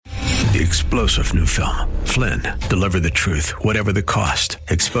The explosive new film, Flynn, deliver the truth, whatever the cost,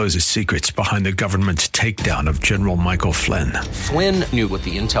 exposes secrets behind the government's takedown of General Michael Flynn. Flynn knew what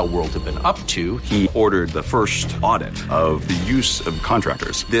the intel world had been up to. He ordered the first audit of the use of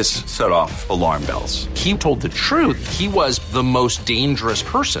contractors. This set off alarm bells. He told the truth. He was the most dangerous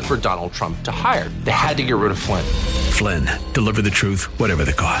person for Donald Trump to hire. They had to get rid of Flynn. Flynn, deliver the truth, whatever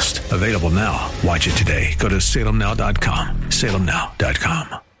the cost. Available now. Watch it today. Go to salemnow.com.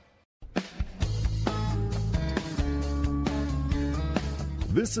 salemnow.com.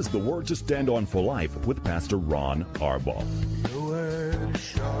 This is the Word to Stand On for Life with Pastor Ron Arbaugh. Your word is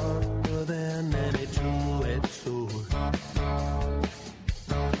sharper than any two-edged sword,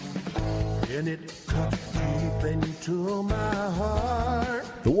 and it cuts deep into my heart.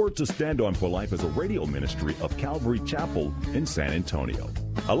 The Word to Stand On for Life is a radio ministry of Calvary Chapel in San Antonio.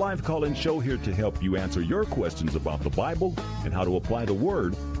 A live call-in show here to help you answer your questions about the Bible and how to apply the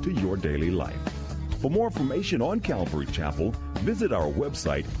Word to your daily life. For more information on Calvary Chapel, visit our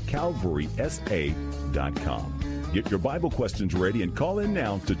website, calvarysa.com. Get your Bible questions ready and call in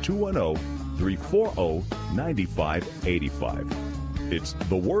now to 210-340-9585. It's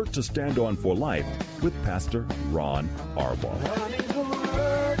The Word to Stand On for Life with Pastor Ron Arbaugh.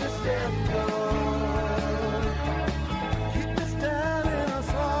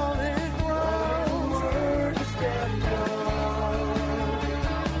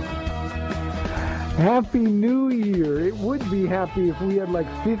 Happy New Year. It would be happy if we had like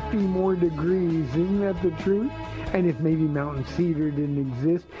 50 more degrees. Isn't that the truth? And if maybe Mountain Cedar didn't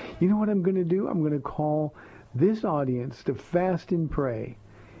exist. You know what I'm going to do? I'm going to call this audience to fast and pray.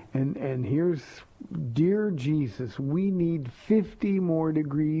 And here's, dear Jesus, we need 50 more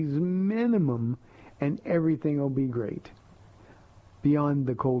degrees minimum and everything will be great. Beyond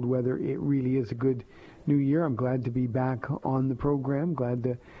the cold weather, it really is a good New Year. I'm glad to be back on the program.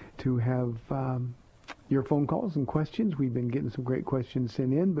 Glad to have your phone calls and questions. We've been getting some great questions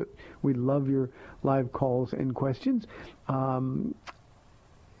sent in, but we love your live calls and questions. I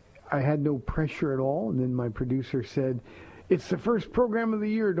had no pressure at all, and then my producer said, it's the first program of the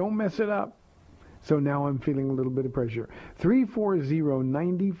year, don't mess it up. So now I'm feeling a little bit of pressure.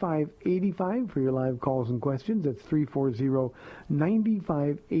 340-9585 for your live calls and questions. That's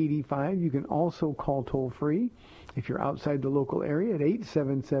 340-9585. You can also call toll-free if you're outside the local area at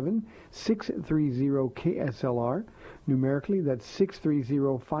 877-630-KSLR. Numerically, that's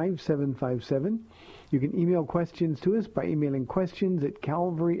 630-5757. You can email questions to us by emailing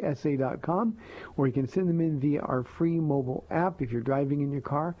questions@calvarysa.com, or you can send them in via our free mobile app. If you're driving in your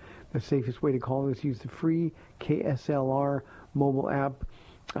car, the safest way to call us, use the free KSLR mobile app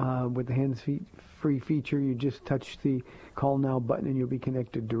with the hands-free feature. You just touch the Call Now button and you'll be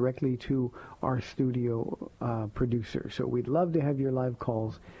connected directly to our studio producer. So we'd love to have your live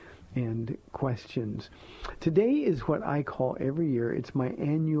calls and questions. Today is what I call every year, it's my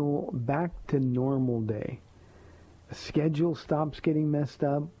annual back to normal day. The schedule stops getting messed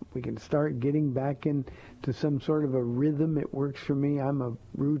up. We can start getting back into some sort of a rhythm. It works for me. I'm a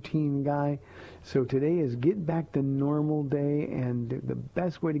routine guy. So today is get back to normal day, and the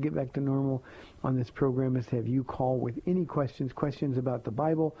best way to get back to normal on this program is to have you call with any questions about the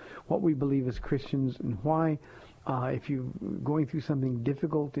Bible, what we believe as Christians and why. If you're going through something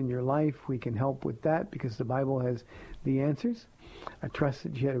difficult in your life, we can help with that because the Bible has the answers. I trust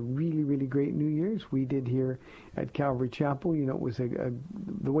that you had a really, really great New Year's. We did here at Calvary Chapel. You know, it was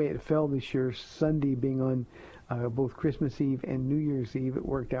the way it fell this year, Sunday being on both Christmas Eve and New Year's Eve. It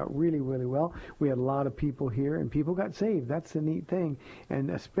worked out really, really well. We had a lot of people here, and people got saved. That's the neat thing. And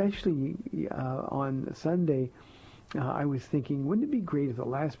especially on Sunday, I was thinking, wouldn't it be great if the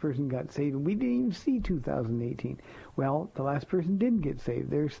last person got saved and we didn't even see 2018? Well, the last person didn't get saved.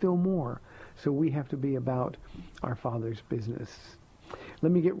 There's still more. So we have to be about our Father's business.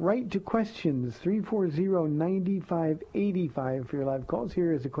 Let me get right to questions. 340-9585 for your live calls.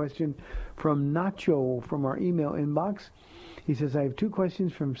 Here is a question from Nacho from our email inbox. He says, I have two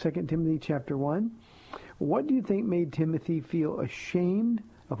questions from 2 Timothy chapter 1. What do you think made Timothy feel ashamed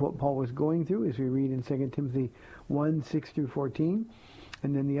of what Paul was going through, as we read in 2 Timothy 1, 6 through 14.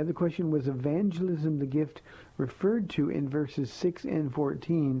 And then the other question was evangelism, the gift referred to in verses 6 and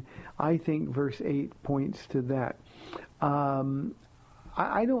 14. I think verse 8 points to that.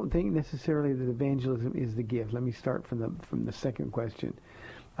 I don't think necessarily that evangelism is the gift. Let me start from the second question.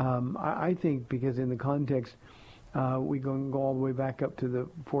 I think because in the context, we go all the way back up to the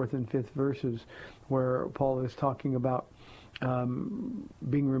 4th and 5th verses where Paul is talking about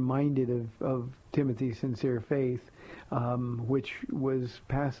being reminded of Timothy's sincere faith, which was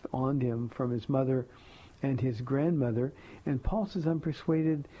passed on to him from his mother and his grandmother. And Paul says, I'm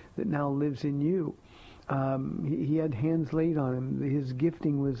persuaded that now lives in you. He had hands laid on him. His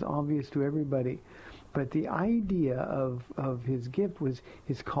gifting was obvious to everybody. But the idea of his gift was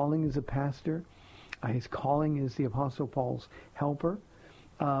his calling as a pastor, his calling as the Apostle Paul's helper.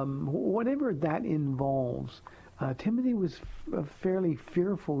 Whatever that involves, Timothy was a fairly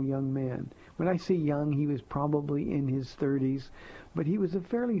fearful young man. When I say young, he was probably in his 30s, but he was a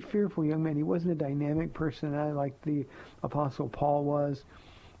fairly fearful young man. He wasn't a dynamic personality like the Apostle Paul was,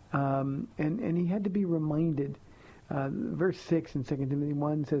 and he had to be reminded. Verse 6 in 2 Timothy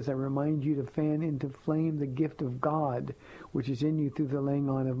 1 says, I remind you to fan into flame the gift of God, which is in you through the laying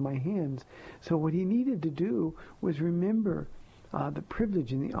on of my hands. So what he needed to do was remember the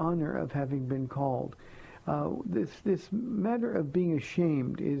privilege and the honor of having been called. This matter of being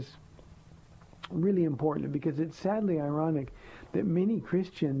ashamed is really important, because it's sadly ironic that many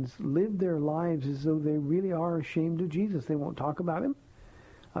Christians live their lives as though they really are ashamed of Jesus. They won't talk about him.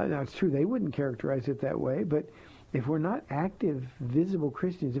 Now, it's true, they wouldn't characterize it that way, but if we're not active, visible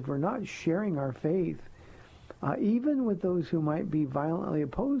Christians, if we're not sharing our faith, even with those who might be violently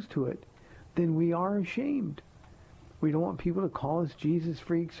opposed to it, then we are ashamed. We don't want people to call us Jesus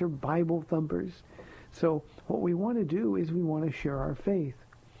freaks or Bible thumpers. So what we want to do is we want to share our faith.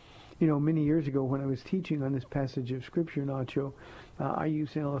 You know, many years ago when I was teaching on this passage of Scripture, Nacho, I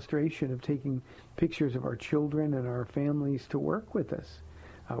used an illustration of taking pictures of our children and our families to work with us.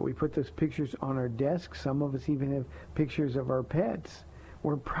 We put those pictures on our desks. Some of us even have pictures of our pets.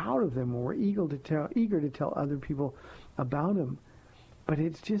 We're proud of them. We're eager to tell other people about them. But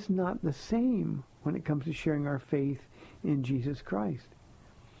it's just not the same when it comes to sharing our faith in Jesus Christ.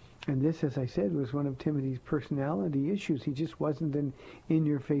 And this, as I said, was one of Timothy's personality issues. He just wasn't an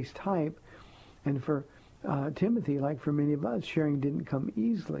in-your-face type. And for Timothy, like for many of us, sharing didn't come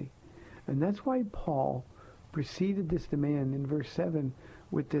easily. And that's why Paul preceded this demand in verse 7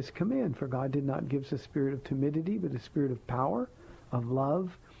 with this command. For God did not give us a spirit of timidity, but a spirit of power, of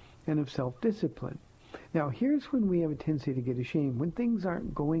love, and of self-discipline. Now, here's when we have a tendency to get ashamed. When things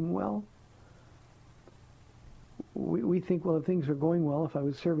aren't going well, we think, well, if things were going well, if I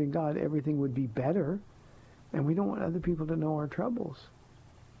was serving God, everything would be better. And we don't want other people to know our troubles.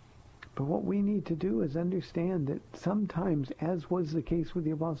 But what we need to do is understand that sometimes, as was the case with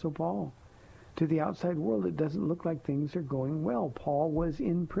the Apostle Paul, to the outside world, it doesn't look like things are going well. Paul was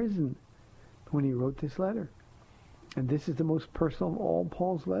in prison when he wrote this letter. And this is the most personal of all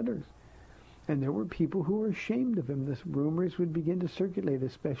Paul's letters. And there were people who were ashamed of him. This rumors would begin to circulate,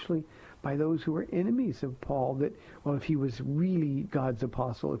 especially by those who were enemies of Paul, that, well, if he was really God's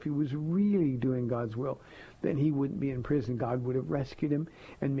apostle, if he was really doing God's will, then he wouldn't be in prison. God would have rescued him.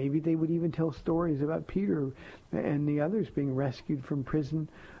 And maybe they would even tell stories about Peter and the others being rescued from prison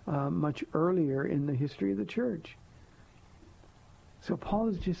much earlier in the history of the church. So Paul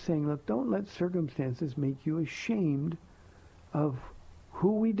is just saying, look, don't let circumstances make you ashamed of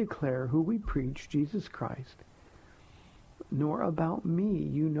who we declare, who we preach, Jesus Christ, nor about me.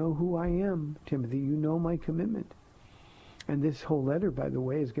 You know who I am, Timothy. You know my commitment. And this whole letter, by the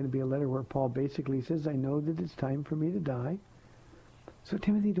way, is going to be a letter where Paul basically says, I know that it's time for me to die. So,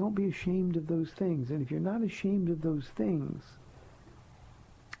 Timothy, don't be ashamed of those things. And if you're not ashamed of those things,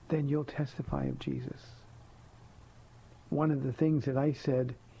 then you'll testify of Jesus. One of the things that I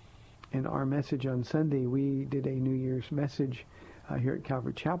said in our message on Sunday, we did a New Year's message here at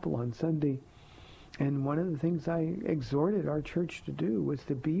Calvary Chapel on Sunday. And one of the things I exhorted our church to do was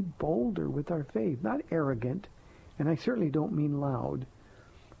to be bolder with our faith, not arrogant, and I certainly don't mean loud,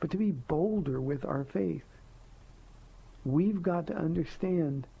 but to be bolder with our faith. We've got to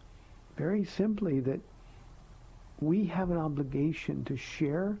understand very simply that we have an obligation to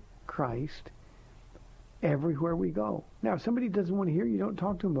share Christ everywhere we go. Now, if somebody doesn't want to hear, you don't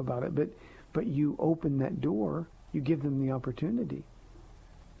talk to them about it, but you open that door, you give them the opportunity.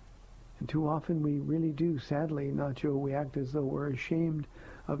 And too often we really do, sadly, Nacho, we act as though we're ashamed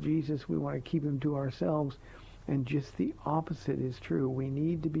of Jesus. We want to keep him to ourselves. And just the opposite is true. We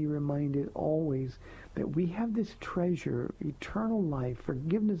need to be reminded always that we have this treasure, eternal life,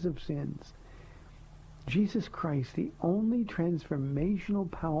 forgiveness of sins. Jesus Christ, the only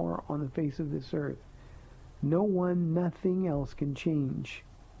transformational power on the face of this earth. No one, nothing else can change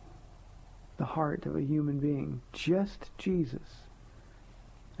the heart of a human being. Just Jesus.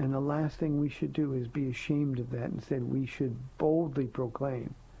 And the last thing we should do is be ashamed of that. Instead, we should boldly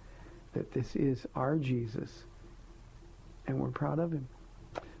proclaim that this is our Jesus, and we're proud of him.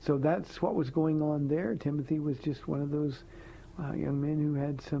 So that's what was going on there. Timothy was just one of those young men who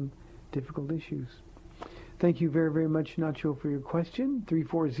had some difficult issues. Thank you very, very much, Nacho, for your question.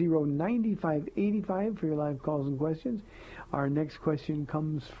 340-9585 for your live calls and questions. Our next question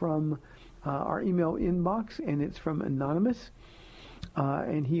comes from our email inbox, and it's from Anonymous.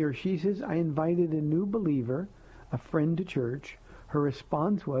 And he or she says, I invited a new believer, a friend, to church. Her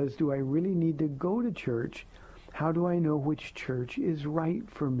response was, do I really need to go to church? How do I know which church is right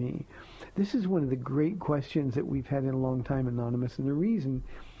for me? This is one of the great questions that we've had in a long time, Anonymous. And the reason,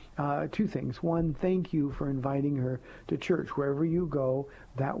 two things. One, thank you for inviting her to church. Wherever you go,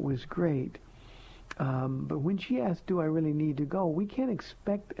 that was great. But when she asked, do I really need to go? We can't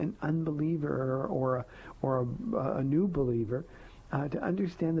expect an unbeliever or a new believer to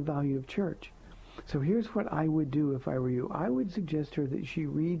understand the value of church. So here's what I would do if I were you. I would suggest her that she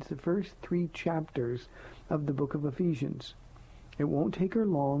reads the first 3 chapters of the book of Ephesians. It won't take her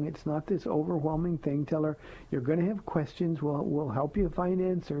long. It's not this overwhelming thing. Tell her you're going to have questions. We'll help you find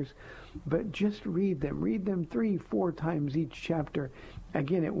answers. But just read them. Read them 3-4 times each chapter.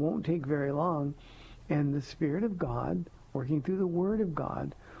 Again, it won't take very long. And the Spirit of God, working through the Word of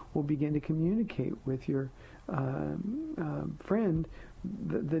God, will begin to communicate with your friend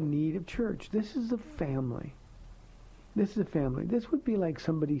the need of church. This is a family. This is a family. This would be like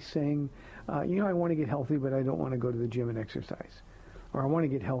somebody saying, I want to get healthy, but I don't want to go to the gym and exercise. Or I want to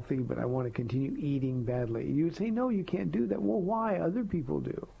get healthy, but I want to continue eating badly. You would say, no, you can't do that. Well, why? Other people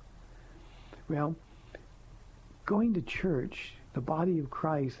do. Well, going to church, the body of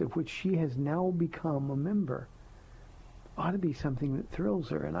Christ, of which she has now become a member, ought to be something that thrills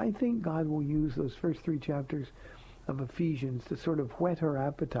her. And I think God will use those first 3 chapters of Ephesians to sort of whet her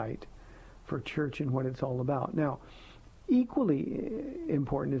appetite for church and what it's all about. Now, equally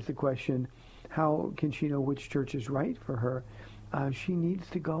important is the question, how can she know which church is right for her? She needs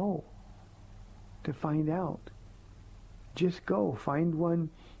to go to find out. Just go. Find one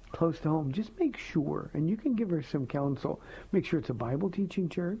close to home. Just make sure, and you can give her some counsel. Make sure it's a Bible teaching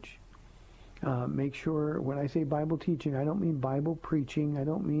church. Make sure, when I say Bible teaching, I don't mean Bible preaching. I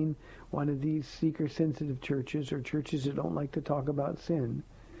don't mean one of these seeker-sensitive churches or churches that don't like to talk about sin.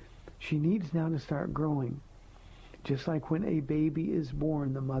 She needs now to start growing. Just like when a baby is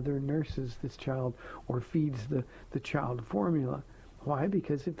born, the mother nurses this child or feeds the child formula. Why?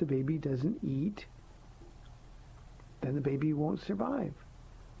 Because if the baby doesn't eat, then the baby won't survive.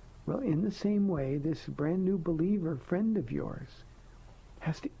 Well, in the same way, this brand new believer friend of yours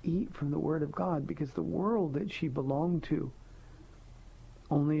has to eat from the Word of God, because the world that she belonged to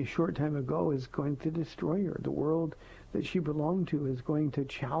only a short time ago is going to destroy her. The world that she belonged to is going to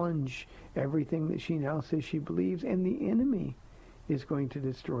challenge everything that she now says she believes, and the enemy is going to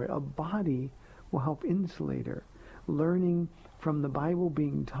destroy. A body will help insulate her. Learning from the Bible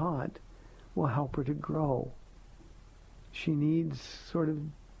being taught will help her to grow. She needs sort of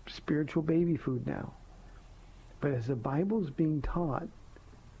spiritual baby food now. But as the Bible's being taught,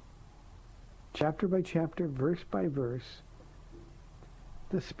 chapter by chapter, verse by verse,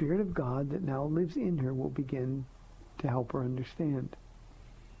 the Spirit of God that now lives in her will begin to help her understand.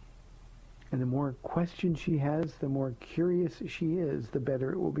 And the more questions she has, the more curious she is, the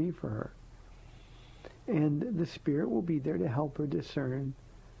better it will be for her. And the Spirit will be there to help her discern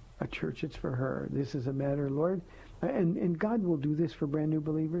a church that's for her. This is a matter, Lord, and God will do this for brand new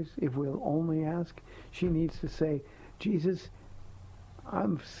believers if we'll only ask. She needs to say, Jesus,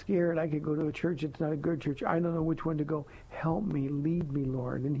 I'm scared I could go to a church. It's not a good church. I don't know which one to go. Help me, lead me,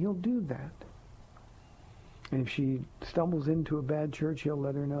 Lord. And he'll do that. And if she stumbles into a bad church, he'll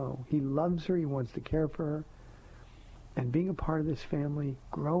let her know. He loves her. He wants to care for her. And being a part of this family,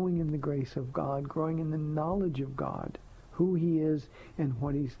 growing in the grace of God, growing in the knowledge of God, who he is and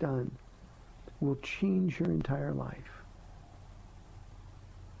what he's done, will change your entire life.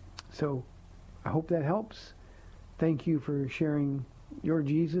 So I hope that helps. Thank you for sharing your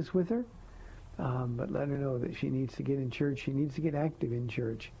Jesus with her. But let her know that she needs to get in church. She needs to get active in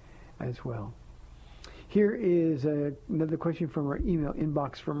church as well. Here is another question from our email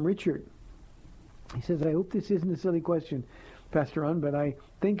inbox from Richard. He says, I hope this isn't a silly question, Pastor Ron, but I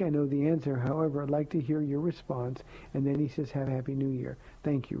think I know the answer. However, I'd like to hear your response. And then he says, have a happy new year.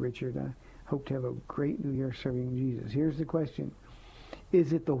 Thank you, Richard. I hope to have a great new year serving Jesus. Here's the question.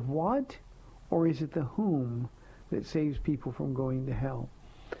 Is it the what or is it the whom that saves people from going to hell?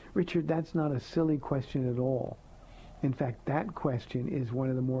 Richard, that's not a silly question at all. In fact, that question is one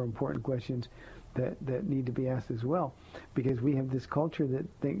of the more important questions that need to be asked as well, because we have this culture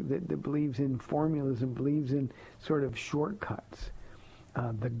that believes in formulas and believes in sort of shortcuts.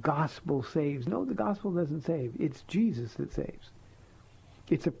 The gospel saves. No, the gospel doesn't save. It's Jesus that saves.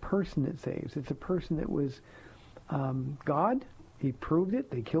 It's a person that saves. It's a person that was God He proved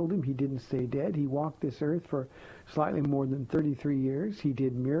it. They killed him. He didn't stay dead. He walked this earth for slightly more than 33 years. He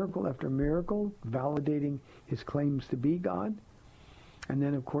did miracle after miracle, validating his claims to be God. And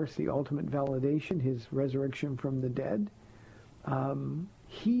then, of course, the ultimate validation, his resurrection from the dead.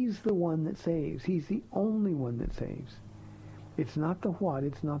 He's the one that saves. He's the only one that saves. It's not the what.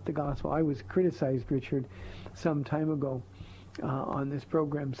 It's not the gospel. I was criticized, Richard, some time ago on this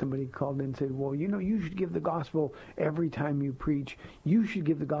program. Somebody called in and said, well, you should give the gospel every time you preach. You should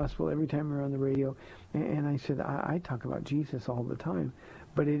give the gospel every time you're on the radio. And I said, I talk about Jesus all the time.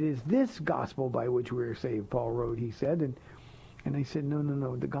 But it is this gospel by which we are saved, Paul wrote, he said. And I said,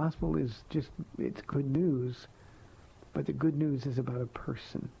 no. The gospel is it's good news. But the good news is about a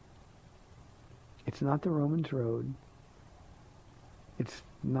person. It's not the Romans road. It's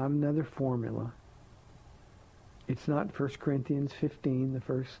not another formula. It's not 1 Corinthians 15, the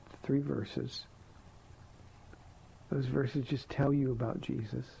first 3 verses. Those verses just tell you about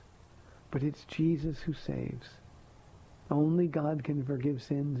Jesus. But it's Jesus who saves. Only God can forgive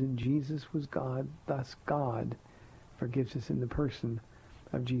sins, and Jesus was God. Thus God forgives us in the person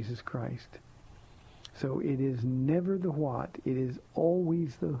of Jesus Christ. So it is never the what. It is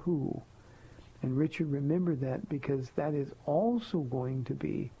always the who. And Richard, remember that, because that is also going to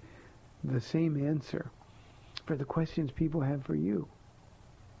be the same answer for the questions people have for you.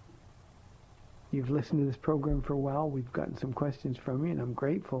 You've listened to this program for a while. We've gotten some questions from you, and I'm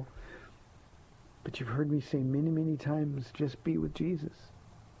grateful. But you've heard me say many, many times, just be with Jesus.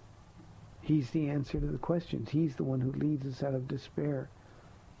 He's the answer to the questions. He's the one who leads us out of despair.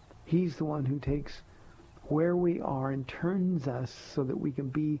 He's the one who takes where we are and turns us so that we can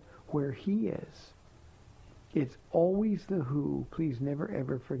be where he is. It's always the who. Please never,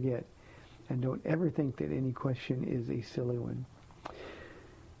 ever forget. And don't ever think that any question is a silly one.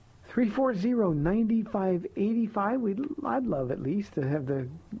 340-9585. I'd love at least to have the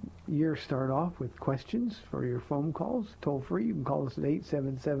year start off with questions for your phone calls. Toll free. You can call us at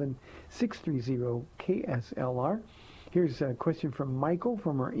 877-630-KSLR. Here's a question from Michael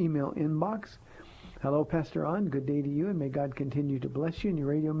from our email inbox. Hello, Pastor On. Good day to you, and may God continue to bless you in your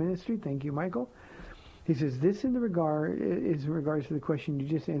radio ministry. Thank you, Michael. He says, this is in regards to the question you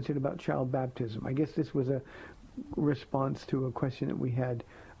just answered about child baptism. I guess this was a response to a question that we had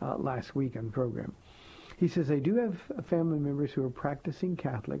last week on the program. He says, I do have family members who are practicing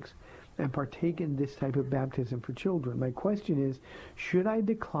Catholics and partake in this type of baptism for children. My question is, should I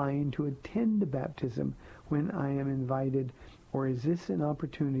decline to attend the baptism when I am invited, or is this an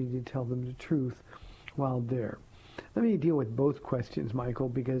opportunity to tell them the truth while there? Let me deal with both questions, Michael,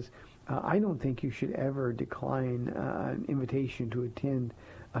 because I don't think you should ever decline an invitation to attend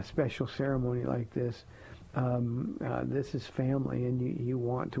a special ceremony like this. This is family, and you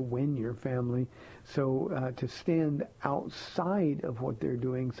want to win your family. So to stand outside of what they're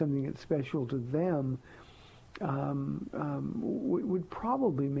doing, something that's special to them, would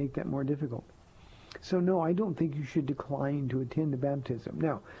probably make that more difficult. So no, I don't think you should decline to attend the baptism.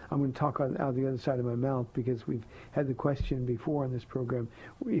 Now, I'm going to talk out the other side of my mouth, because we've had the question before on this program,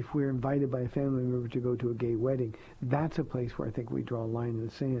 if we're invited by a family member to go to a gay wedding, that's a place where I think we draw a line in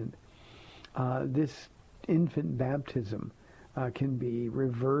the sand. This infant baptism can be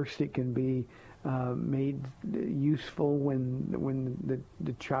reversed. It can be made useful when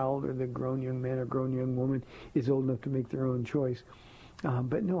the child or the grown young man or grown young woman is old enough to make their own choice.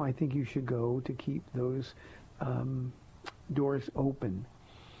 But no, I think you should go to keep those doors open.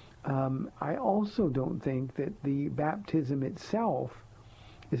 I also don't think that the baptism itself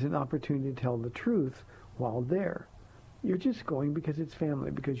is an opportunity to tell the truth while there. You're just going because it's family,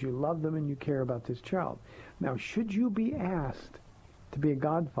 because you love them and you care about this child. Now, should you be asked to be a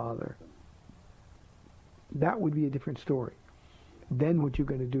godfather, that would be a different story. Then what you're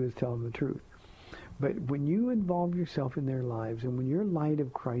going to do is tell them the truth. But when you involve yourself in their lives, and when your light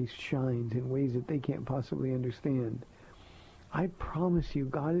of Christ shines in ways that they can't possibly understand, I promise you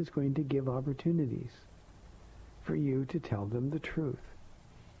God is going to give opportunities for you to tell them the truth.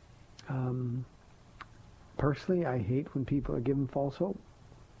 Personally, I hate when people are given false hope.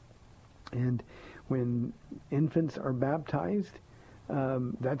 And when infants are baptized,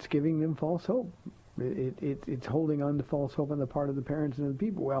 that's giving them false hope. It's holding on to false hope on the part of the parents and the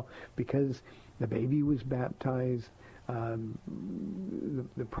people. Well, because the baby was baptized,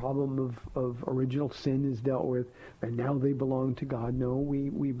 the problem of original sin is dealt with, and now they belong to God. No,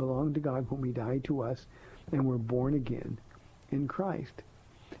 we belong to God when we die to us, and we're born again in Christ.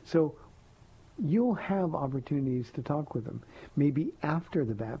 So you'll have opportunities to talk with them. Maybe after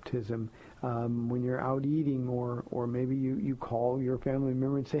the baptism, when you're out eating, or maybe you call your family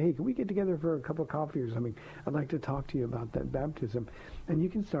member and say, hey, can we get together for a cup of coffee or something? I'd like to talk to you about that baptism. And you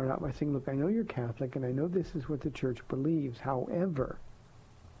can start out by saying, look, I know you're Catholic, and I know this is what the church believes. However,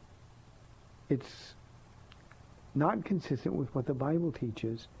 it's not consistent with what the Bible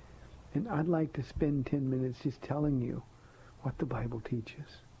teaches, and I'd like to spend 10 minutes just telling you what the Bible teaches.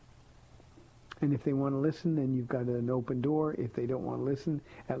 And if they want to listen, then you've got an open door. If they don't want to listen,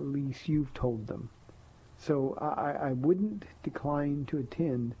 at least you've told them. So I wouldn't decline to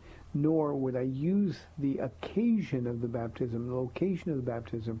attend, nor would I use the occasion of the baptism, the location of the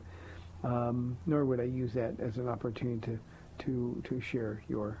baptism, nor would I use that as an opportunity to share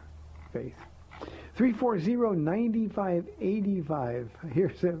your faith. 340-9585.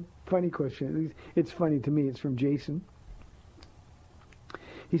 Here's a funny question. It's funny to me. It's from Jason.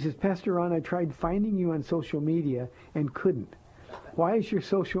 He says, Pastor Ron, I tried finding you on social media and couldn't. Why is your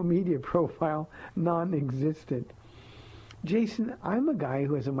social media profile non-existent? Jason, I'm a guy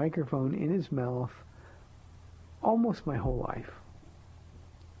who has a microphone in his mouth almost my whole life.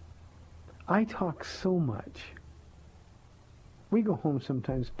 I talk so much. We go home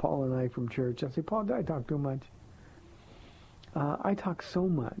sometimes, Paul and I, from church. I say, Paul, did I talk too much? I talk so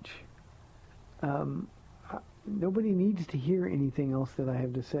much. Nobody needs to hear anything else that I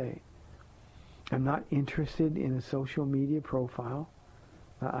have to say. I'm not interested in a social media profile.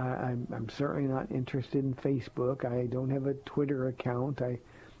 I'm certainly not interested in Facebook. I don't have a Twitter account. I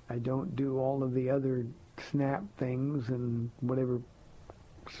don't do all of the other Snap things and whatever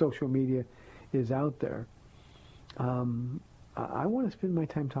social media is out there. I want to spend my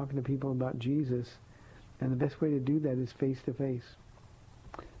time talking to people about Jesus, and the best way to do that is face-to-face.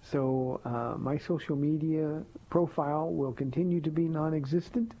 So my social media profile will continue to be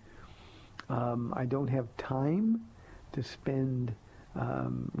non-existent. I don't have time to spend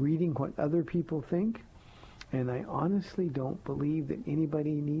reading what other people think, and I honestly don't believe that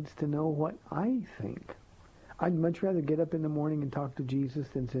anybody needs to know what I think. I'd much rather get up in the morning and talk to Jesus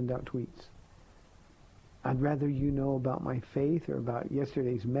than send out tweets. I'd rather you know about my faith or about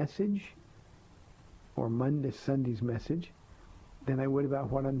yesterday's message or Sunday's message than I would about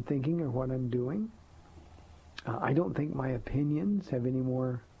what I'm thinking or what I'm doing. I don't think my opinions have any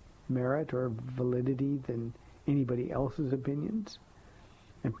more merit or validity than anybody else's opinions.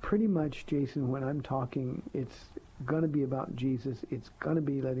 And pretty much, Jason, when I'm talking, it's going to be about Jesus. It's going to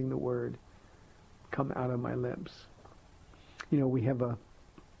be letting the word come out of my lips. You know, we have a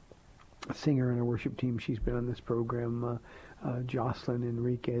singer in our worship team. She's been on this program, Jocelyn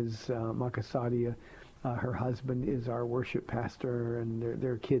Enriquez Macasadia. Her husband is our worship pastor, and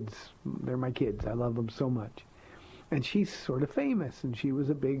they're kids. They're my kids. I love them so much. And she's sort of famous, and she was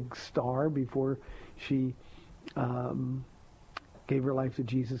a big star before she gave her life to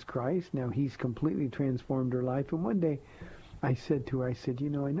Jesus Christ. Now he's completely transformed her life. And one day I said to her, I said, you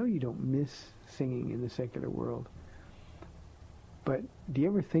know, I know you don't miss singing in the secular world, but do you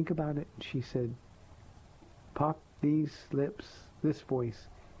ever think about it? She said, Pop, these lips, this voice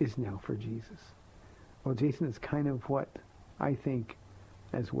is now for Jesus. Well, Jason, it's kind of what I think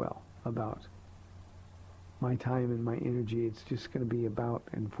as well about my time and my energy. It's just going to be about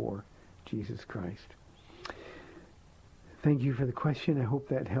and for Jesus Christ. Thank you for the question. I hope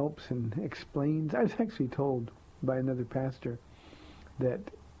that helps and explains. I was actually told by another pastor that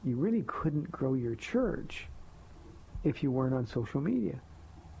you really couldn't grow your church if you weren't on social media.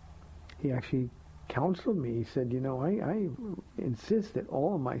 He actually counseled me. He said, you know, I insist that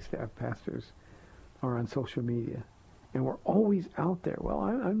all of my staff pastors are on social media, and we're always out there. Well,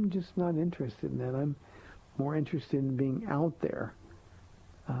 I'm just not interested in that. I'm more interested in being out there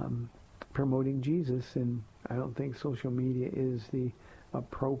promoting Jesus, and I don't think social media is the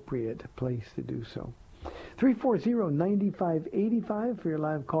appropriate place to do so. 340-9585 for your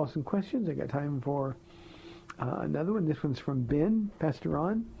live calls and questions. I got time for another one. This one's from Ben. Pastor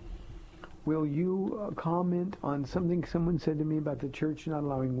Ron, will you comment on something someone said to me about the church not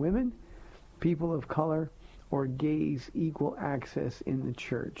allowing women, people of color, or gays equal access in the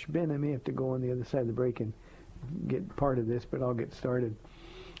church? Ben, I may have to go on the other side of the break and get part of this, but I'll get started.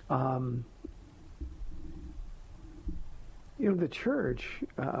 You know, the church,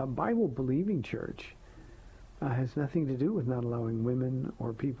 a Bible-believing church, has nothing to do with not allowing women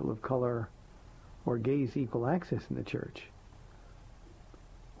or people of color or gays equal access in the church.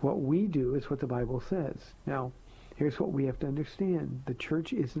 What we do is what the Bible says. Now, here's what we have to understand. The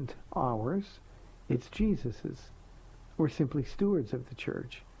church isn't ours. It's Jesus's. We're simply stewards of the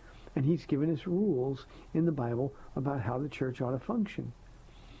church. And he's given us rules in the Bible about how the church ought to function.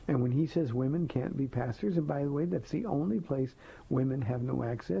 And when he says women can't be pastors, and by the way, that's the only place women have no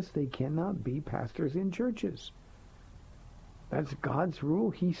access, they cannot be pastors in churches. That's God's rule.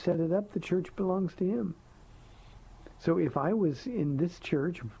 He set it up. The church belongs to him. So if I was in this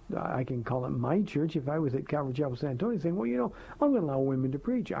church, I can call it my church, if I was at Calvary Chapel, San Antonio, saying, well, I'm going to allow women to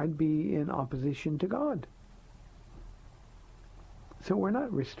preach, I'd be in opposition to God. So we're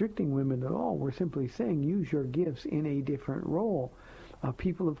not restricting women at all. We're simply saying use your gifts in a different role.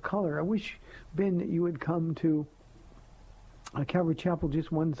 People of color. I wish, Ben, that you would come to Calvary Chapel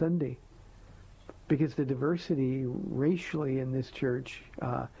just one Sunday, because the diversity racially in this church,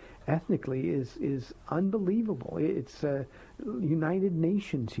 ethnically, is unbelievable. It's United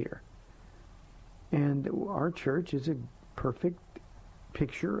Nations here. And our church is a perfect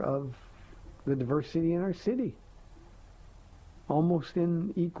picture of the diversity in our city, almost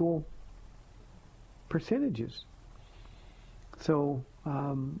in equal percentages. So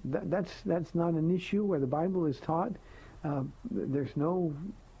that's not an issue where the Bible is taught. There's no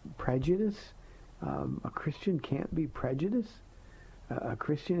prejudice. A Christian can't be prejudiced. A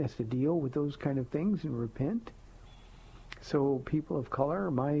Christian has to deal with those kind of things and repent. So people of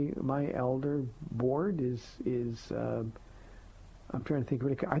color, my elder board is I'm trying to think of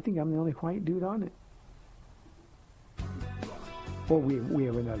it. I think I'm the only white dude on it. Well, we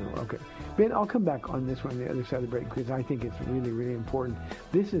have another one. Okay. Ben, I'll come back on this one on the other side of the break, because I think it's really, really important.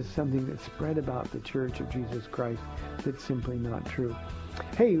 This is something that's spread about the Church of Jesus Christ that's simply not true.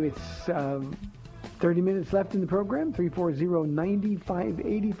 Hey, it's 30 minutes left in the program.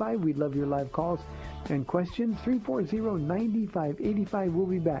 340-9585. We'd love your live calls and questions. 340-9585. We'll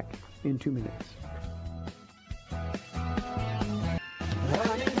be back in 2 minutes.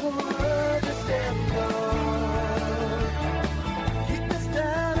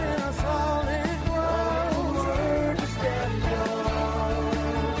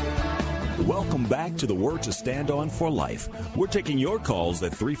 Welcome back to the Word to Stand On for Life. We're taking your calls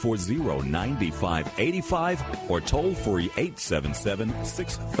at 340-9585 or toll free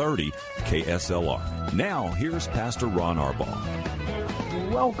 877-630-KSLR. Now, here's Pastor Ron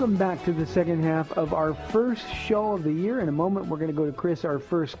Arbaugh. Welcome back to the second half of our first show of the year. In a moment, we're going to go to Chris, our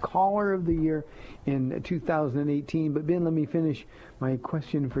first caller of the year in 2018. But Ben, let me finish my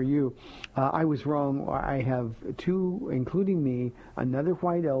question for you. I was wrong. I have two, including me, another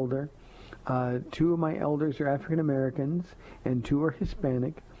white elder. Two of my elders are African Americans and two are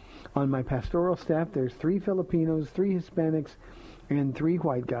Hispanic. On my pastoral staff, there's 3 Filipinos, 3 Hispanics, and 3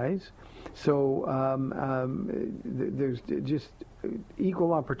 white guys. So there's just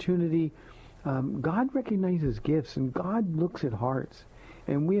equal opportunity. God recognizes gifts, and God looks at hearts,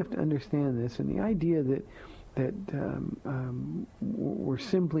 and we have to understand this. And the idea that we're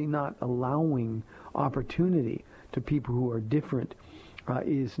simply not allowing opportunity to people who are different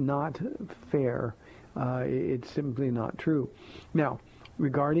is not fair. It's simply not true. Now,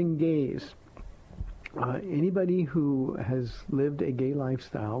 regarding gays, anybody who has lived a gay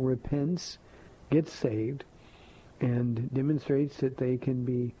lifestyle repents, gets saved, and demonstrates that they can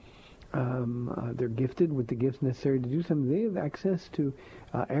be, they're gifted with the gifts necessary to do something. They have access to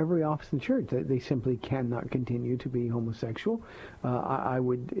every office in the church. They simply cannot continue to be homosexual. I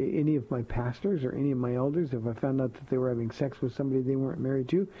would, any of my pastors or any of my elders, if I found out that they were having sex with somebody they weren't married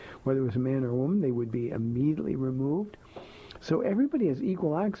to, whether it was a man or a woman, they would be immediately removed. So everybody has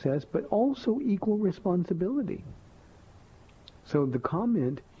equal access, but also equal responsibility. So the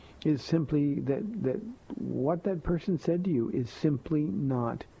comment is simply that what that person said to you is simply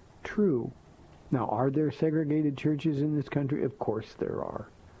not true. Now, are there segregated churches in this country? Of course there are.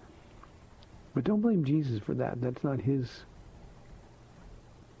 But don't blame Jesus for that. That's not his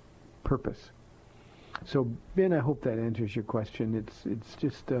purpose. So, Ben, I hope that answers your question. It's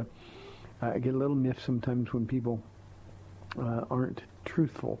just, I get a little miffed sometimes when people aren't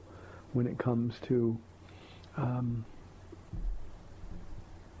truthful when it comes to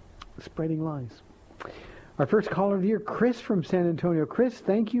spreading lies. Our first caller of the year, Chris from San Antonio. Chris,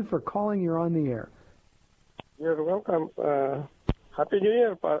 thank you for calling. You're on the air. You're welcome. Happy New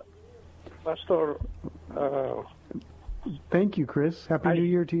Year, Pastor. Thank you, Chris. Happy New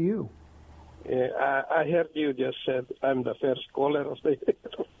Year to you. I heard you just said I'm the first caller of the year.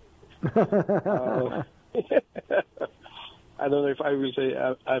 I don't know if I will say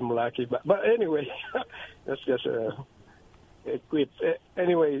I'm lucky, but anyway, that's just a quit.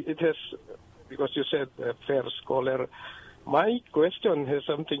 Anyway, it has, because you said first caller, my question has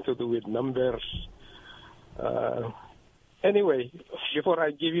something to do with numbers. Anyway, before I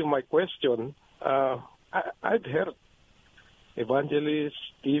give you my question, I've heard evangelists,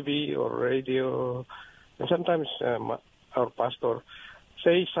 TV or radio, and sometimes our pastor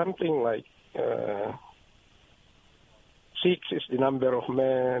say something like 6 is the number of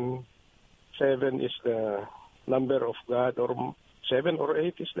man, 7 is the number of God, or 7 or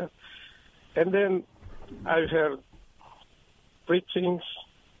 8 is that. And then I've heard preachings,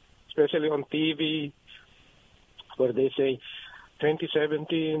 especially on TV, where they say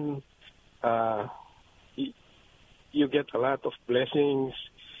 2017, you get a lot of blessings,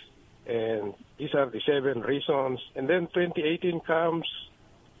 and these are the 7 reasons. And then 2018 comes,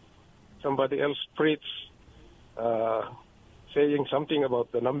 somebody else preach, saying something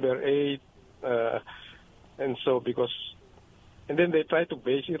about the number 8, and so and then they try to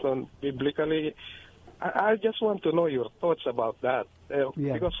base it on biblically. I just want to know your thoughts about that,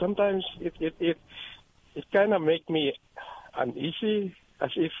 because sometimes it kind of make me uneasy,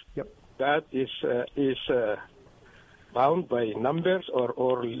 as if God is bound by numbers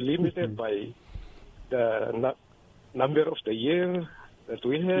or limited by the number of the year that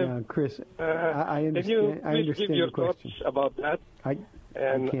we have. Yeah, Chris, I understand. Can you please give your thoughts about that?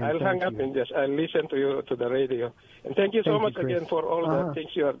 I'll hang up and I'll listen to you to the radio. And thank you so much again for all the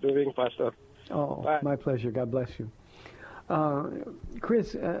things you are doing, Pastor. Oh, Bye. My pleasure. God bless you.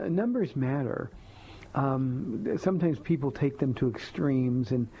 Chris, numbers matter. Sometimes people take them to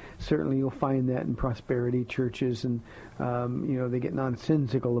extremes, and certainly you'll find that in prosperity churches, and they get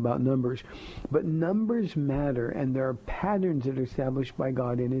nonsensical about numbers. But numbers matter, and there are patterns that are established by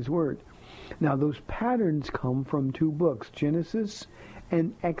God in His Word. Now, those patterns come from 2 books, Genesis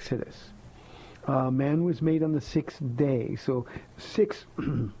and Exodus. Man was made on the 6th day, so 6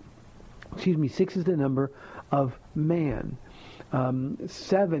 is the number of man.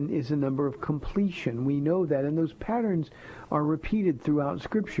 7 is the number of completion. We know that, and those patterns are repeated throughout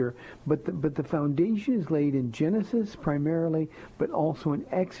Scripture. But the foundation is laid in Genesis primarily, but also in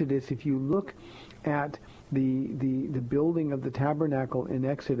Exodus. If you look at the building of the tabernacle in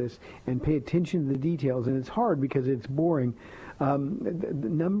Exodus and pay attention to the details, and it's hard because it's boring. The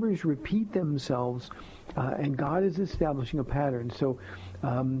numbers repeat themselves, and God is establishing a pattern. So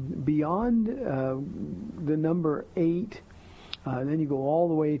beyond the number 8. Then you go all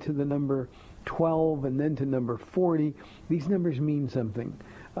the way to the number 12 and then to number 40. These numbers mean something.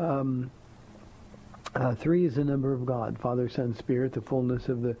 3 is the number of God, Father, Son, Spirit, the fullness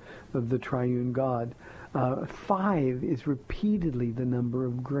of the triune God. 5 is repeatedly the number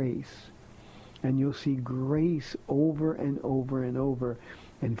of grace. And you'll see grace over and over and over.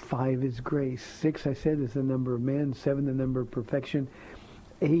 And 5 is grace. 6, I said, is the number of man. 7, the number of perfection.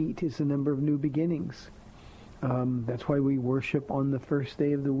 8 is the number of new beginnings. That's why we worship on the first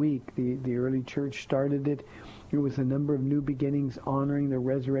day of the week. The early church started it. It was a number of new beginnings honoring the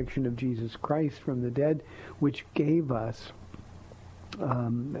resurrection of Jesus Christ from the dead, which gave us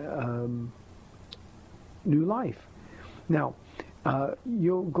new life. Now,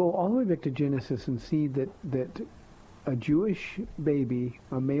 you'll go all the way back to Genesis and see that a Jewish baby,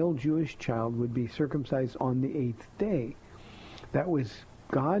 a male Jewish child, would be circumcised on the 8th day. That was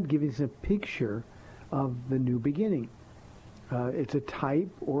God giving us a picture of the new beginning. It's a type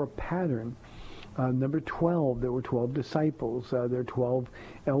or a pattern. Number 12, there were 12 disciples. There are 12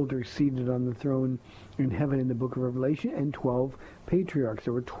 elders seated on the throne in heaven in the book of Revelation, and 12 patriarchs.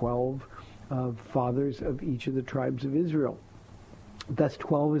 There were 12 fathers of each of the tribes of Israel. Thus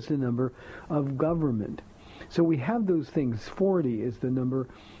 12 is the number of government. So we have those things. 40 is the number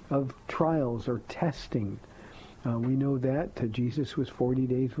of trials or testing. We know that Jesus was 40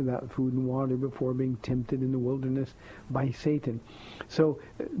 days without food and water before being tempted in the wilderness by Satan. So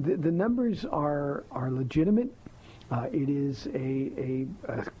the numbers are legitimate. It is a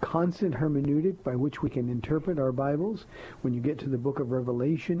constant hermeneutic by which we can interpret our Bibles. When you get to the book of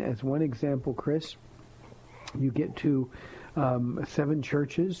Revelation, as one example, Chris, you get to 7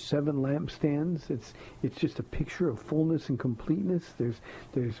 churches, 7 lampstands. It's just a picture of fullness and completeness. There's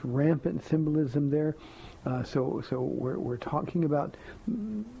rampant symbolism there. So we're talking about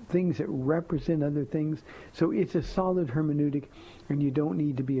things that represent other things. So it's a solid hermeneutic, and you don't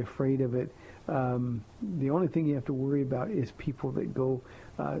need to be afraid of it. The only thing you have to worry about is people that go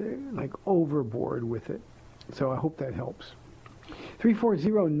like overboard with it. So I hope that helps.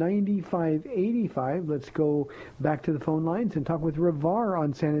 340-9585. Let's go back to the phone lines and talk with Ravar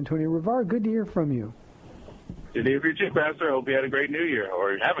on San Antonio. Ravar, good to hear from you. Good to hear from you, Pastor. I hope you had a great New Year,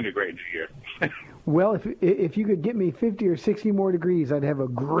 or having a great New Year. Well, if you could get me 50 or 60 more degrees, I'd have a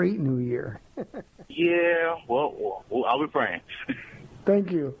great New Year. Yeah, well, I'll be praying.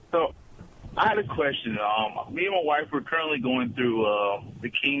 Thank you. So, I had a question. Me and my wife are currently going through the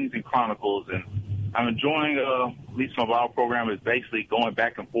Kings and Chronicles, and I'm enjoying, at least my Bible program is basically going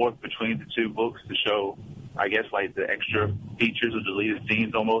back and forth between the 2 books to show I guess, like the extra features or deleted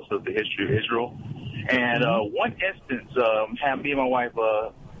scenes almost of the history of Israel. And one instance had me and my wife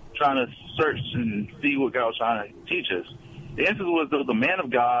trying to search and see what God was trying to teach us. The instance was there was a man of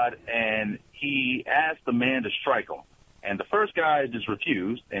God, and he asked the man to strike him. And the first guy just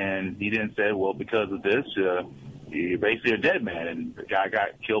refused, and he then said, well, because of this, you're basically a dead man. And the guy got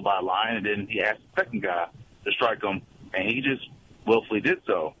killed by a lion, and then he asked the second guy to strike him, and he just willfully did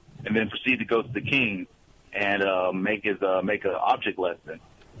so, and then proceeded to go to the king and make an object lesson.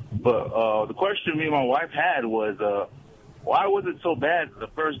 But the question me and my wife had was, why was it so bad that the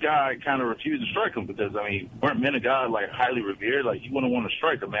first guy kind of refused to strike him? Because, I mean, weren't men of God, like, highly revered? Like, you wouldn't want to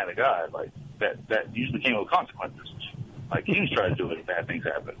strike a man of God. Like, that usually came with consequences. Like, kings try to do it, bad things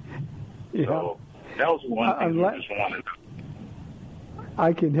happen. Yeah. So that was one thing I just wanted to.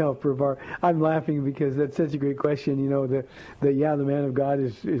 I can help, Ravar. I'm laughing because that's such a great question. You know, the man of God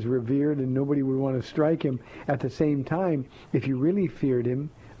is revered, and nobody would want to strike him. At the same time, if you really feared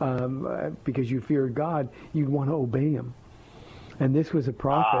him, because you feared God, you'd want to obey him. And this was a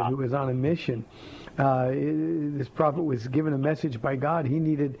prophet who was on a mission. This prophet was given a message by God. He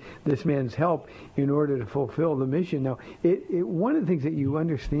needed this man's help in order to fulfill the mission. Now, one of the things that you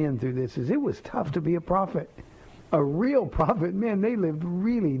understand through this is it was tough to be a prophet. A real prophet, man, they lived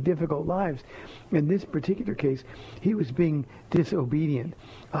really difficult lives. In this particular case, he was being disobedient.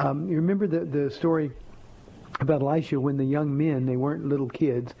 You remember the story about Elisha when the young men, they weren't little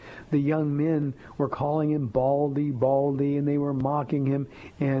kids, the young men were calling him Baldy, Baldy, and they were mocking him,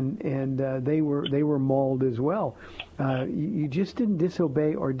 and they were mauled as well. You just didn't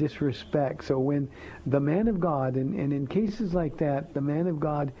disobey or disrespect. So when the man of God, and in cases like that, the man of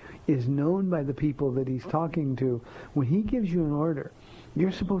God is known by the people that he's talking to. When he gives you an order,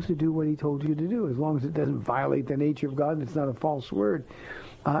 you're supposed to do what he told you to do, as long as it doesn't violate the nature of God and it's not a false word.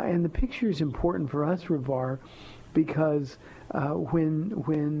 And the picture is important for us, Ravar, because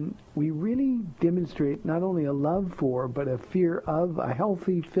when we really demonstrate not only a love for, but a fear of, a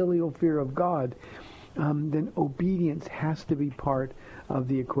healthy filial fear of God, then obedience has to be part of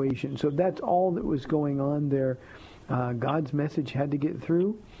the equation. So that's all that was going on there. God's message had to get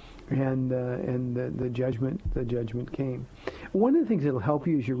through, and the judgment came. One of the things that will help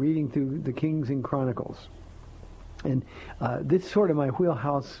you as you're reading through the Kings and Chronicles. And this is sort of my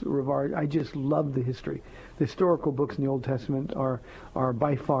wheelhouse, Ravar. I just love the history. The historical books in the Old Testament are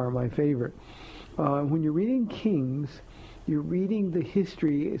by far my favorite. When you're reading Kings, you're reading the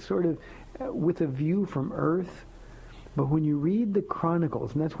history sort of with a view from earth. But when you read the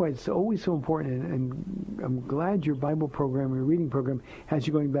Chronicles, and that's why it's always so important, and I'm glad your Bible program, your reading program, has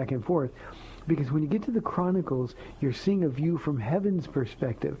you going back and forth. Because when you get to the Chronicles, you're seeing a view from heaven's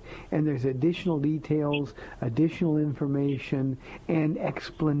perspective. And there's additional details, additional information, and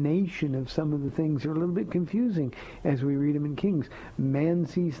explanation of some of the things that are a little bit confusing as we read them in Kings. Man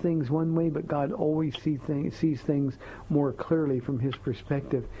sees things one way, but God always sees things more clearly from his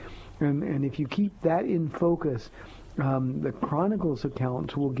perspective. And if you keep that in focus, the Chronicles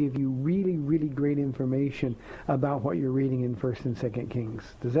accounts will give you really, really great information about what you're reading in 1st and 2nd Kings.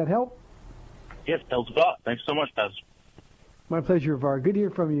 Does that help? Yes, helps a lot. Thanks so much, Pastor. My pleasure, Var. Good to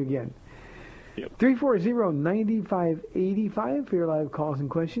hear from you again. Yep. 340-9585 for your live calls and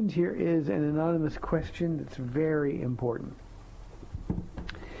questions. Here is an anonymous question that's very important.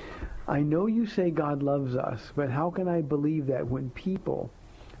 I know you say God loves us, but how can I believe that when people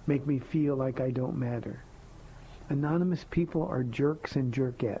make me feel like I don't matter? Anonymous people are jerks and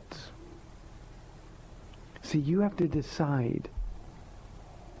jerkettes. See, you have to decide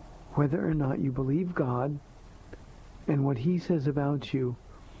whether or not you believe God and what he says about you,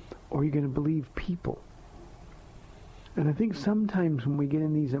 or you're going to believe people. And I think sometimes when we get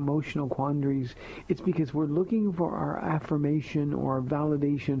in these emotional quandaries, it's because we're looking for our affirmation or our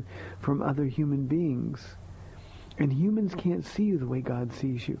validation from other human beings. And humans can't see you the way God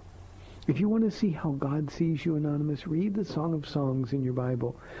sees you. If you want to see how God sees you, Anonymous, read the Song of Songs in your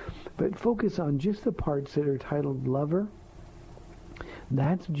Bible. But focus on just the parts that are titled Lover.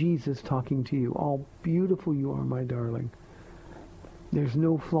 That's Jesus talking to you. All beautiful you are, my darling. There's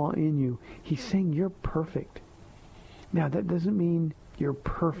no flaw in you. He's saying you're perfect. Now, that doesn't mean you're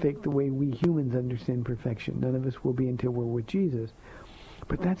perfect the way we humans understand perfection. None of us will be until we're with Jesus.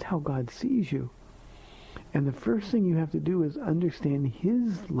 But that's how God sees you. And the first thing you have to do is understand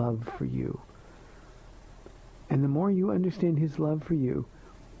his love for you. And the more you understand his love for you,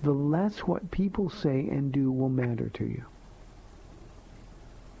 the less what people say and do will matter to you.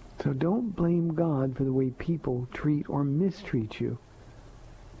 So don't blame God for the way people treat or mistreat you.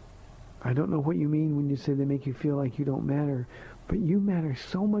 I don't know what you mean when you say they make you feel like you don't matter, But you matter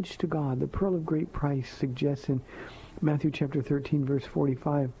so much to God. The pearl of great price suggests in Matthew chapter 13, verse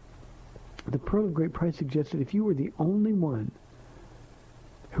 45, the pearl of great price suggests that if you were the only one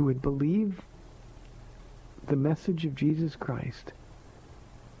who would believe the message of Jesus Christ,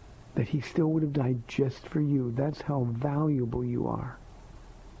 that he still would have died just for you. That's how valuable you are.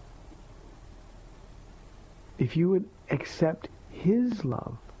 If you would accept his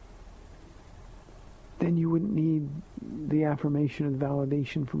love, then you wouldn't need the affirmation and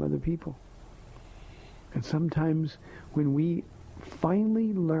validation from other people. And sometimes when we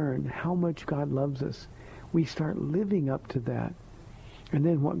finally learn how much God loves us, we start living up to that. And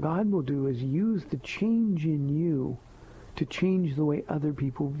then what God will do is use the change in you to change the way other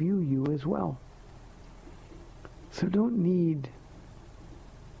people view you as well. So don't need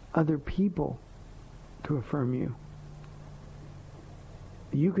other people to affirm you.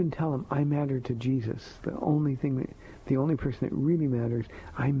 You can tell them, I matter to Jesus. The only person that really matters,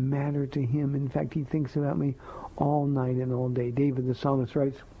 I matter to him. In fact, he thinks about me all night and all day. David the psalmist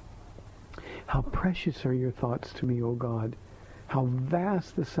writes, how precious are your thoughts to me, O God. How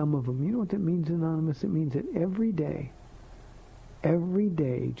vast the sum of them. You know what that means, Anonymous? It means that every day,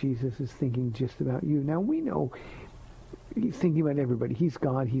 Jesus is thinking just about you. Now, we know he's thinking about everybody. He's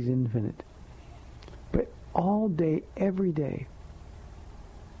God. He's infinite. But all day, every day,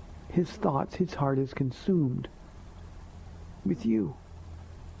 his thoughts, his heart is consumed with you.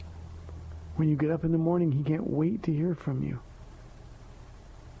 When you get up in the morning, he can't wait to hear from you.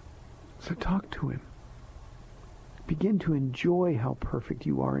 So talk to him. Begin to enjoy how perfect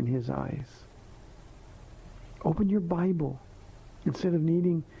you are in his eyes. Open your Bible. Instead of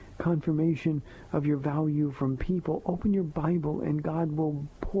needing confirmation of your value from people, open your Bible and God will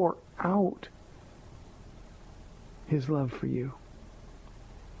pour out his love for you.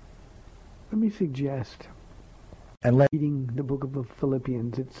 Let me suggest reading the book of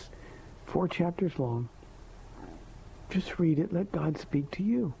Philippians. It's 4 chapters long. Just read it. Let God speak to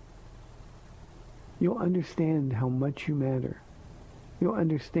you. You'll understand how much you matter. You'll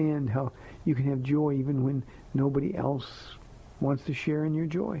understand how you can have joy even when nobody else wants to share in your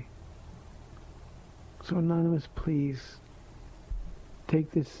joy. So, Anonymous, please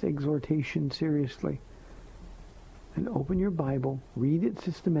take this exhortation seriously and open your Bible. Read it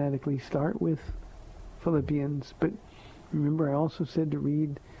systematically. Start with Philippians. But remember, I also said to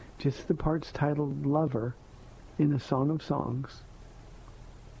read just the parts titled Lover in the Song of Songs.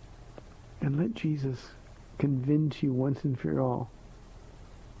 And let Jesus convince you once and for all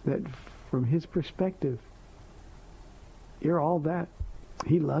that from his perspective, you're all that.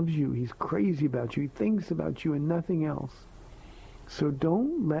 He loves you. He's crazy about you. He thinks about you and nothing else. So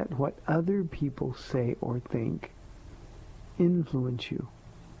don't let what other people say or think influence you.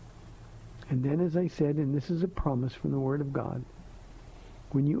 And then, as I said, and this is a promise from the Word of God,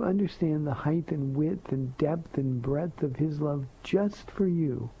 when you understand the height and width and depth and breadth of his love just for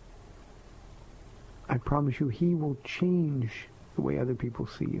you, I promise you he will change the way other people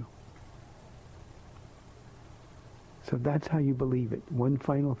see you. So that's how you believe it. One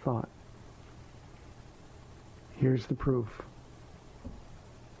final thought. Here's the proof.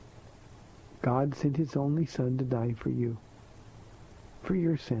 God sent his only Son to die for you, for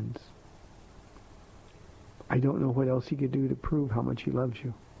your sins. I don't know what else he could do to prove how much he loves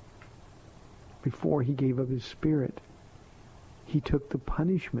you. Before he gave up his Spirit, he took the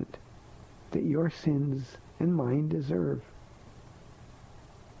punishment that your sins and mine deserve.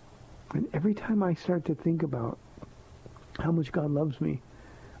 And every time I start to think about how much God loves me,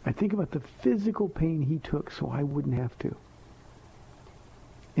 I think about the physical pain he took so I wouldn't have to.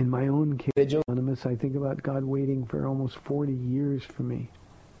 In my own case, Anonymous, I think about God waiting for almost 40 years for me.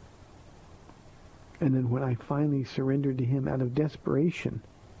 And then when I finally surrendered to him out of desperation,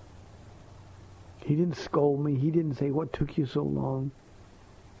 he didn't scold me. He didn't say, what took you so long?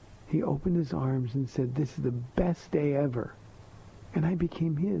 He opened his arms and said, this is the best day ever. And I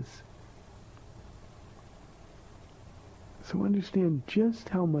became his. So understand just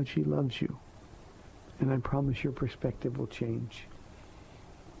how much he loves you. And I promise your perspective will change.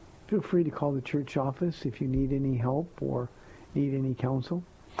 Feel free to call the church office if you need any help or need any counsel.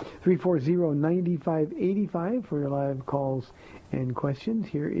 340-9585 for your live calls and questions.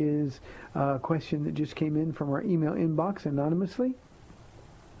 Here is a question that just came in from our email inbox anonymously.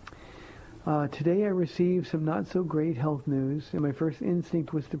 Today I received some not so great health news, and my first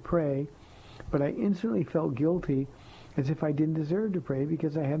instinct was to pray, but I instantly felt guilty as if I didn't deserve to pray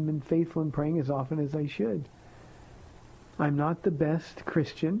because I haven't been faithful in praying as often as I should. I'm not the best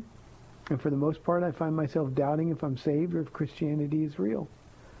Christian, and for the most part I find myself doubting if I'm saved or if Christianity is real.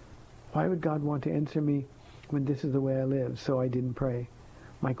 Why would God want to answer me when this is the way I live, so I didn't pray.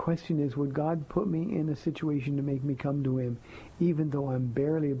 My question is, would God put me in a situation to make me come to him? Even though I'm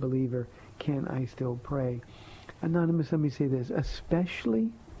barely a believer, can I still pray? Anonymous, let me say this.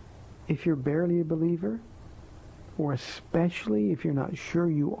 Especially if you're barely a believer, or especially if you're not sure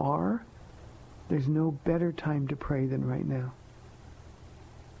you are, there's no better time to pray than right now.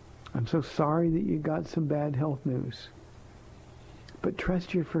 I'm so sorry that you got some bad health news. But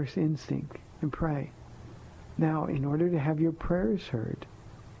trust your first instinct and pray. Now, in order to have your prayers heard,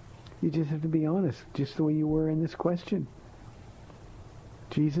 you just have to be honest, just the way you were in this question.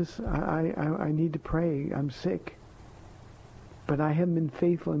 Jesus, I need to pray. I'm sick. But I haven't been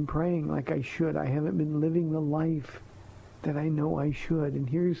faithful in praying like I should. I haven't been living the life that I know I should. And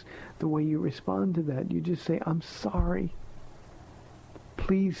here's the way you respond to that. You just say, I'm sorry.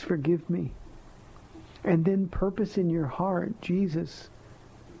 Please forgive me. And then purpose in your heart, Jesus,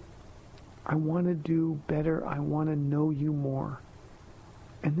 I want to do better. I want to know you more.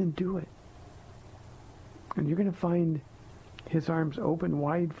 And then do it. And you're going to find his arms open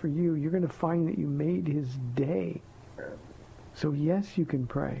wide for you. You're going to find that you made his day. So yes, you can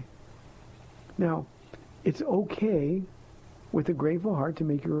pray. Now, it's okay with a grateful heart to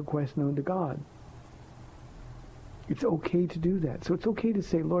make your request known to God. It's okay to do that. So it's okay to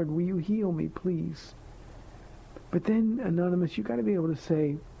say, Lord, will you heal me, please? But then, Anonymous, you got to be able to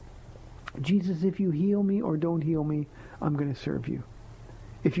say, Jesus, if you heal me or don't heal me, I'm going to serve you.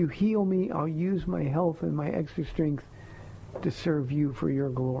 If you heal me, I'll use my health and my extra strength to serve you for your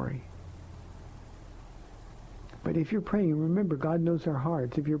glory. But if you're praying, remember, God knows our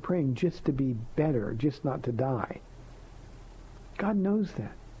hearts. If you're praying just to be better, just not to die, God knows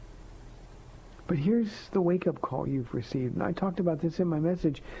that. But here's the wake-up call you've received. And I talked about this in my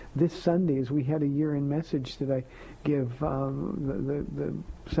message this Sunday as we had a year-end message that I give the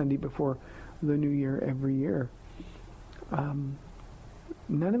Sunday before the New Year every year.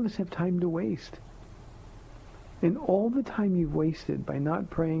 None of us have time to waste. And all the time you've wasted by not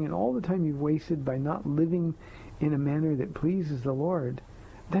praying, and all the time you've wasted by not living in a manner that pleases the Lord,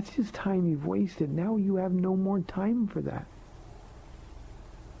 that's just time you've wasted. Now you have no more time for that.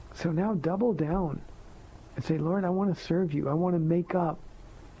 So now double down and say, Lord, I want to serve you. I want to make up.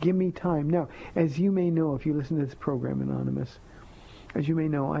 Give me time. Now, as you may know, if you listen to this program, Anonymous, as you may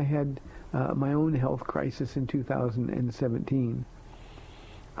know, I had my own health crisis in 2017.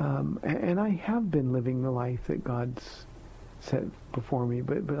 And I have been living the life that God's set before me.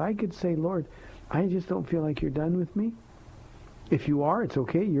 But I could say, Lord, I just don't feel like you're done with me. If you are, it's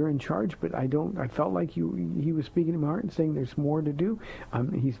okay. You're in charge. But I felt like he was speaking to my heart and saying there's more to do.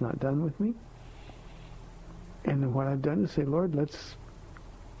 He's not done with me. And what I've done is say, Lord, let's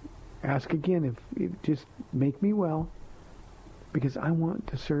ask again. If just make me well, because I want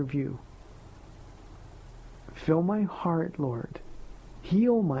to serve you. Fill my heart, Lord.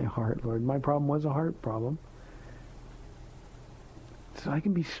 Heal my heart, Lord. My problem was a heart problem. So I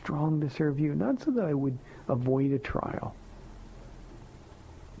can be strong to serve you. Not so that I would avoid a trial,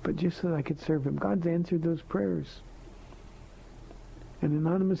 but just so that I could serve him. God's answered those prayers. And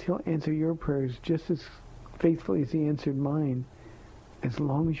Anonymous, he'll answer your prayers just as faithfully as he answered mine, as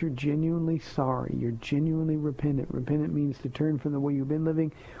long as you're genuinely sorry, you're genuinely repentant. Repentant means to turn from the way you've been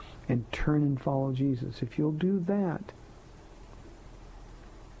living and turn and follow Jesus. If you'll do that,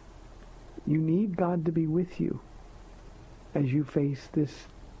 you need God to be with you as you face this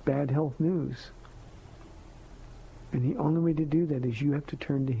bad health news. And the only way to do that is you have to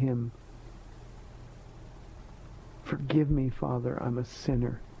turn to him. Forgive me, Father, I'm a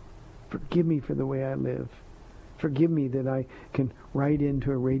sinner. Forgive me for the way I live. Forgive me that I can write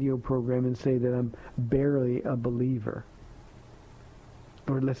into a radio program and say that I'm barely a believer.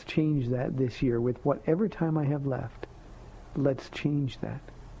 Lord, let's change that this year with whatever time I have left. Let's change that.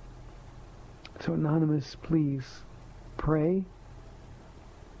 So Anonymous, please pray.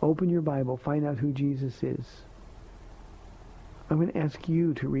 Open your Bible. Find out who Jesus is. I'm going to ask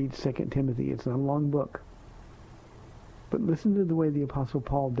you to read 2 Timothy. It's not a long book. But listen to the way the Apostle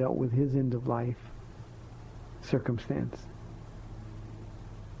Paul dealt with his end of life circumstance.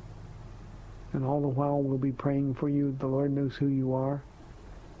 And all the while we'll be praying for you. The Lord knows who you are.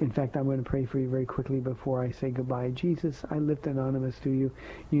 In fact, I'm going to pray for you very quickly before I say goodbye. Jesus, I lift Anonymous to you.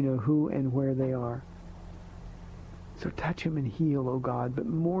 You know who and where they are. So touch him and heal, oh God. But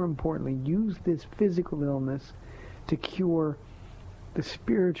more importantly, use this physical illness to cure the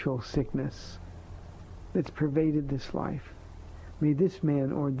spiritual sickness that's pervaded this life. May this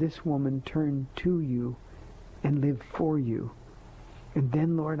man or this woman turn to you and live for you. And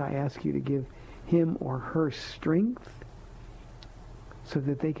then, Lord, I ask you to give him or her strength so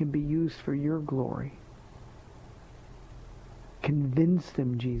that they can be used for your glory. Convince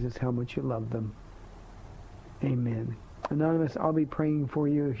them, Jesus, how much you love them. Amen. Anonymous, I'll be praying for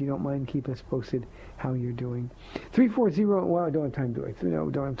you. If you don't mind, keep us posted how you're doing. 340, well, I don't have time, do I? No,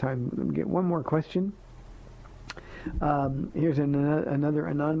 don't have time. Let me get one more question. Here's another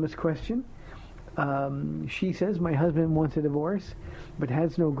anonymous question. She says, my husband wants a divorce, but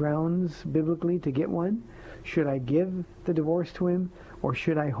has no grounds biblically to get one. Should I give the divorce to him, or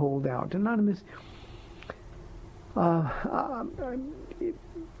should I hold out? Anonymous,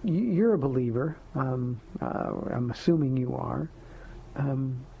 you're a believer. I'm assuming you are.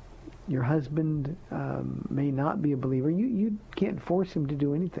 Your husband may not be a believer. You can't force him to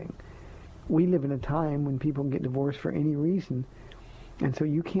do anything. We live in a time when people get divorced for any reason, and so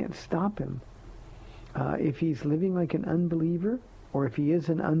you can't stop him. If he's living like an unbeliever, or if he is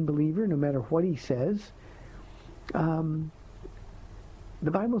an unbeliever, no matter what he says, the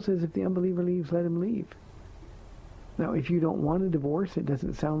Bible says if the unbeliever leaves, let him leave. Now, if you don't want a divorce, it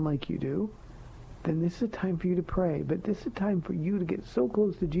doesn't sound like you do, then this is a time for you to pray. But this is a time for you to get so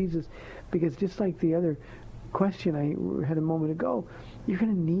close to Jesus, because just like the other question I had a moment ago, you're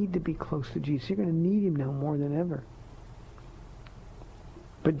going to need to be close to Jesus. You're going to need him now more than ever.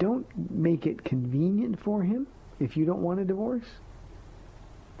 But don't make it convenient for him if you don't want a divorce.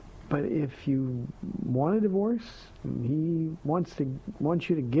 But if you want a divorce and he wants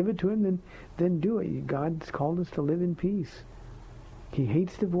you to give it to him, then do it. God's called us to live in peace. He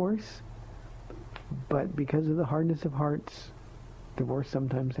hates divorce, but because of the hardness of hearts, divorce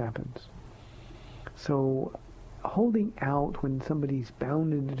sometimes happens. So holding out when somebody's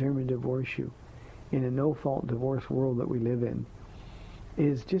bound and determined to divorce you in a no-fault divorce world that we live in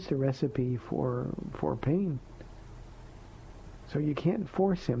is just a recipe for pain. So you can't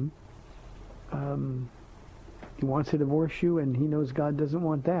force him. He wants to divorce you, and he knows God doesn't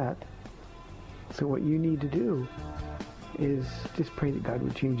want that. So what you need to do is just pray that God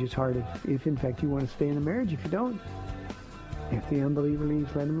would change his heart if in fact you want to stay in a marriage. If you don't, if the unbeliever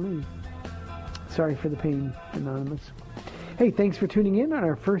leaves, let him leave. Sorry for the pain, Anonymous. Hey, thanks for tuning in on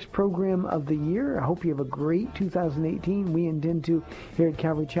our first program of the year. I hope you have a great 2018. We intend to here at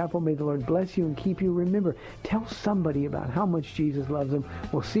Calvary Chapel. May the Lord bless you and keep you. Remember, tell somebody about how much Jesus loves them.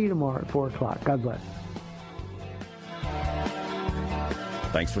 We'll see you tomorrow at 4 o'clock. God bless.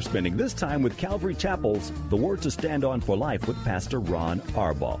 Thanks for spending this time with Calvary Chapel's The Word to Stand On for Life with Pastor Ron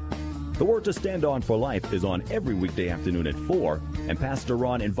Arbaugh. The Word to Stand On for Life is on every weekday afternoon at 4, and Pastor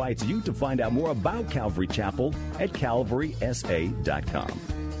Ron invites you to find out more about Calvary Chapel at calvarysa.com.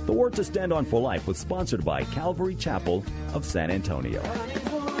 The Word to Stand On for Life was sponsored by Calvary Chapel of San Antonio.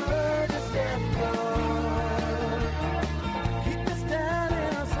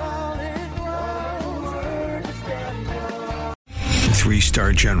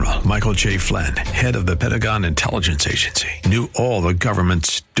 Three-star General Michael J. Flynn, head of the Pentagon Intelligence Agency, knew all the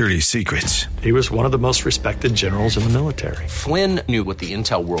government's dirty secrets. He was one of the most respected generals in the military. Flynn knew what the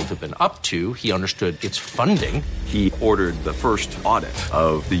intel world had been up to. He understood its funding. He ordered the first audit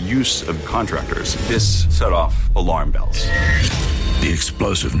of the use of contractors. This set off alarm bells. The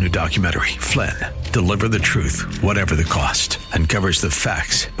explosive new documentary, Flynn, Deliver the Truth, Whatever the Cost, uncovers the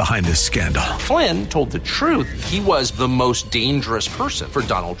facts behind this scandal. Flynn told the truth. He was the most dangerous person for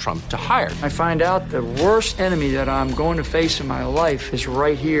Donald Trump to hire. I find out the worst enemy that I'm going to face in my life is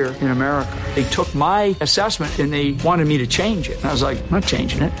right here in America. They took my assessment and they wanted me to change it. And I was like, I'm not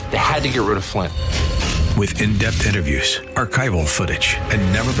changing it. They had to get rid of Flynn. With in-depth interviews, archival footage,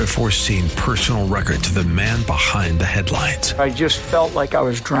 and never-before-seen personal records of the man behind the headlines. I just felt like I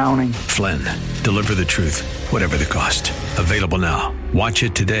was drowning. Flynn, Deliver the Truth, Whatever the Cost. Available now. Watch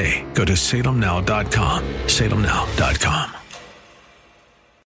it today. Go to salemnow.com. salemnow.com.